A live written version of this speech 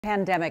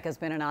Pandemic has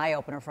been an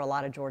eye-opener for a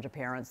lot of Georgia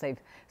parents.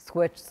 They've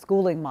switched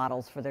schooling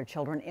models for their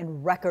children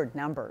in record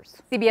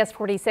numbers. CBS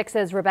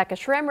 46's Rebecca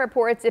Schramm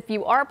reports if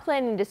you are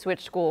planning to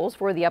switch schools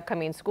for the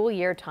upcoming school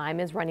year, time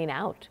is running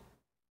out.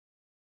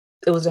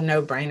 It was a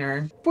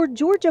no-brainer. For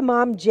Georgia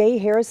mom Jay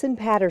Harrison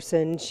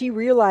Patterson, she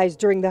realized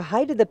during the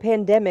height of the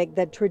pandemic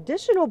that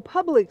traditional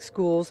public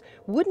schools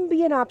wouldn't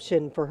be an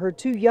option for her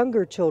two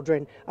younger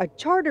children. A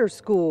charter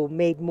school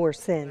made more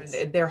sense.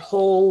 Their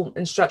whole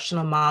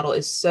instructional model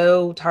is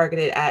so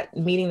targeted at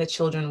meeting the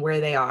children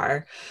where they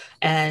are.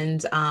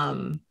 And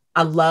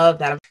I love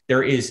that.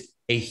 There is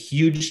a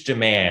huge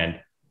demand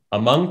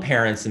among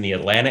parents in the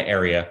Atlanta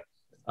area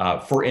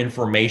for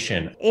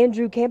information.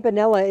 Andrew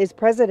Campanella is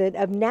president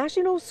of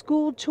National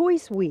School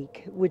Choice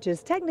Week, which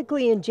is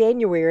technically in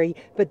January,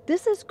 but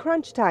this is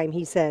crunch time,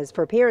 he says,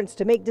 for parents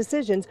to make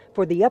decisions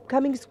for the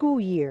upcoming school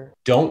year.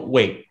 Don't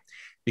wait,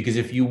 because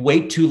if you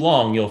wait too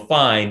long, you'll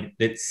find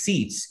that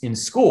seats in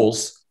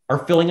schools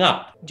are filling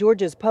up.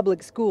 Georgia's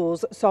public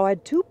schools saw a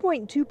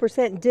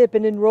 2.2% dip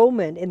in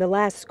enrollment in the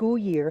last school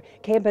year.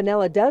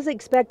 Campanella does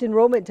expect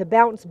enrollment to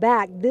bounce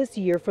back this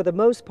year for the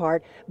most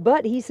part,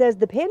 but he says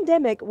the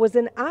pandemic was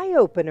an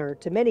eye-opener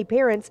to many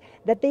parents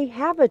that they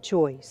have a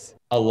choice.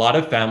 A lot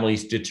of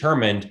families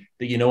determined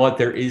that, you know what,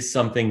 there is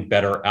something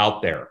better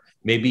out there.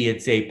 Maybe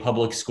it's a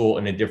public school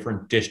in a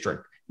different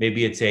district.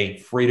 Maybe it's a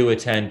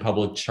free-to-attend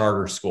public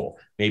charter school.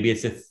 Maybe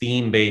it's a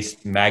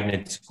theme-based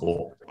magnet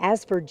school.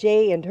 As for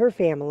Jay and her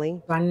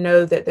family, I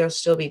know that there'll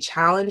still be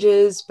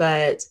challenges,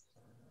 but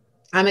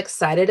I'm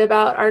excited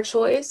about our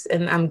choice,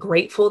 and I'm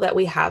grateful that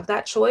we have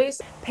that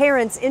choice.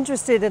 Parents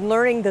interested in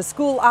learning the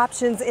school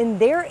options in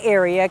their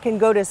area can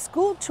go to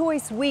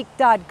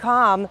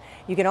schoolchoiceweek.com.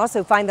 You can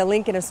also find the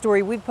link in a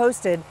story we've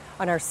posted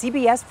on our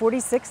CBS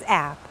 46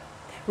 app.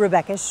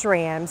 Rebecca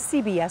Schramm,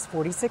 CBS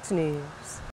 46 News.